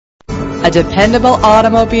A dependable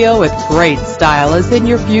automobile with great style is in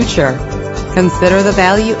your future. Consider the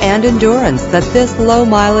value and endurance that this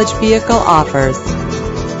low-mileage vehicle offers.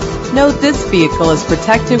 Note this vehicle is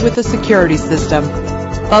protected with a security system.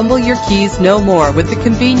 Fumble your keys no more with the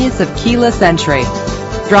convenience of keyless entry.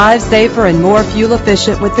 Drive safer and more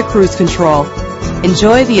fuel-efficient with the cruise control.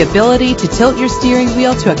 Enjoy the ability to tilt your steering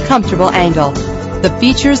wheel to a comfortable angle. The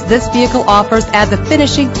features this vehicle offers add the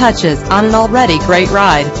finishing touches on an already great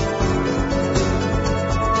ride.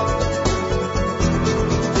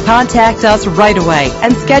 Contact us right away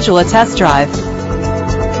and schedule a test drive.